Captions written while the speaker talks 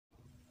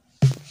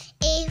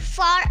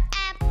for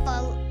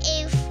apple,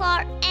 A for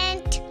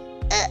ant,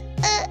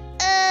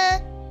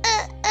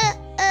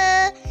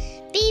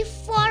 B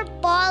for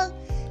ball,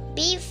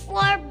 B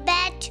for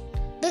bat,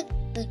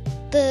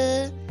 B.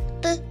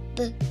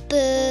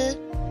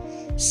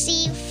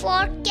 C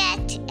for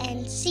cat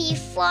and C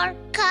for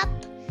cup,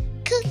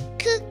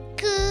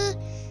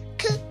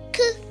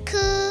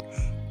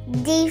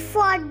 D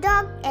for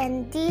dog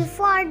and D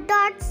for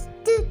dots,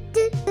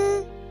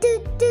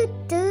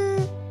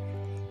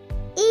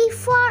 E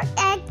for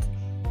egg,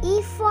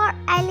 E for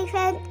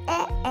elephant,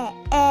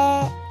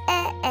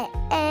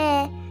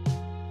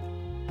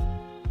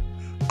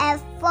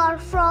 F for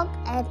frog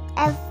and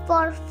F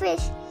for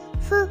fish,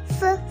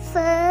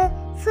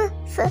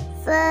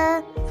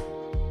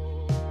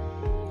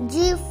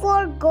 G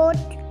for goat,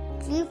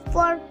 G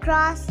for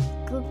grass,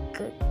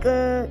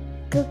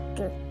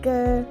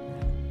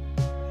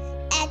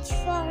 H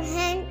for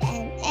hand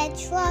and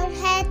H for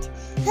hat,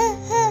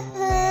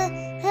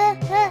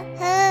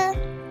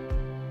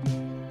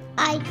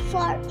 I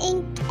for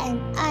ink and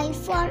I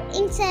for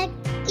insect,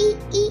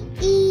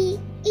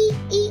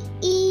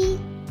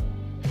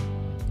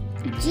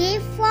 J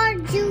for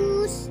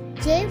juice,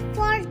 J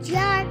for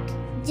jar,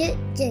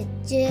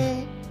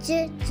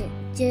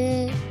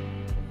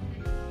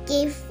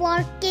 K for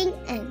king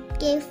and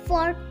K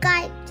for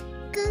kite,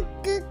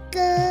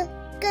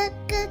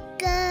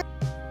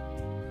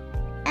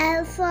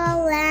 L for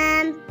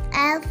lamp,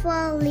 L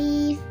for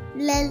leaf,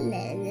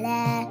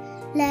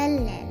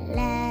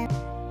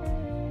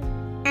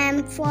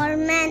 M for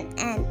man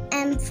and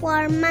M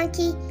for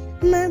monkey,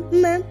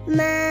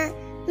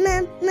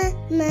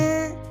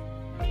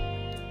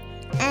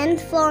 N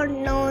for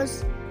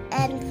nose,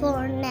 N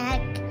for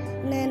neck,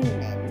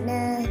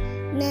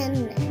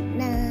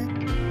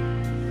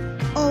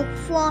 O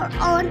for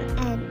on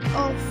and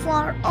O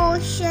for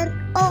ocean,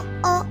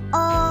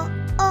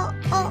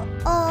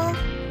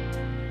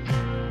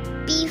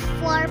 P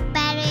for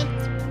parrot,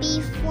 P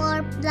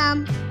for plum,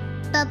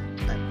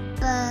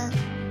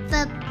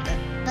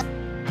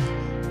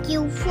 Q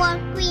for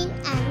queen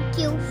and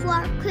Q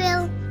for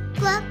quail,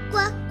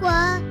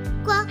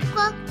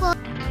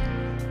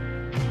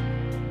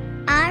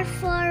 R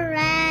for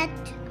rat,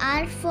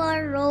 R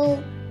for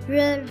row,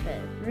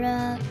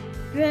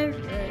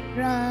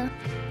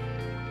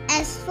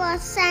 S for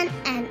sun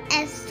and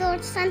S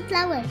for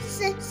sunflower,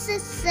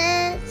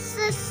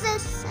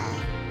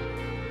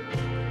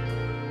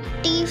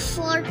 T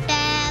for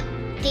tap,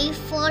 T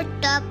for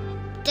tub,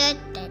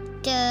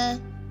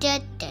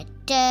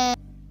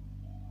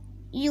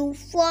 U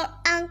for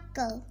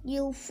uncle,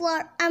 U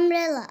for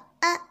umbrella,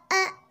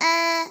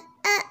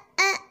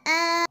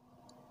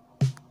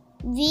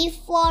 V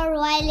for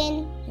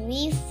violin,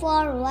 V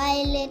for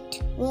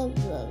violet,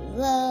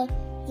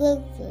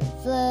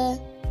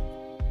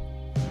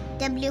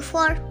 W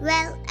for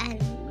well and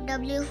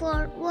W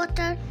for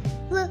water,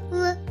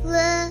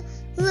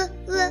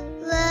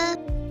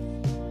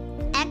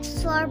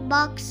 X for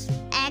box,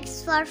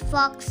 X for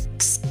fox,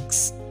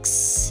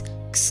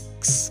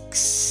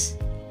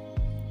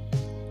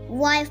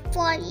 Y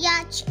for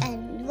yatch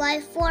and Y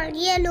for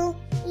yellow,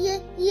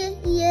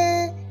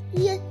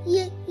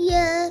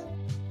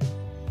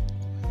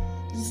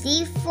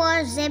 Z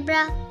for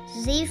zebra,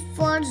 Z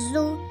for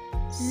zoo,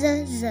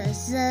 Z.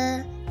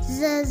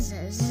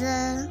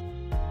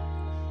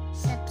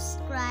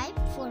 Subscribe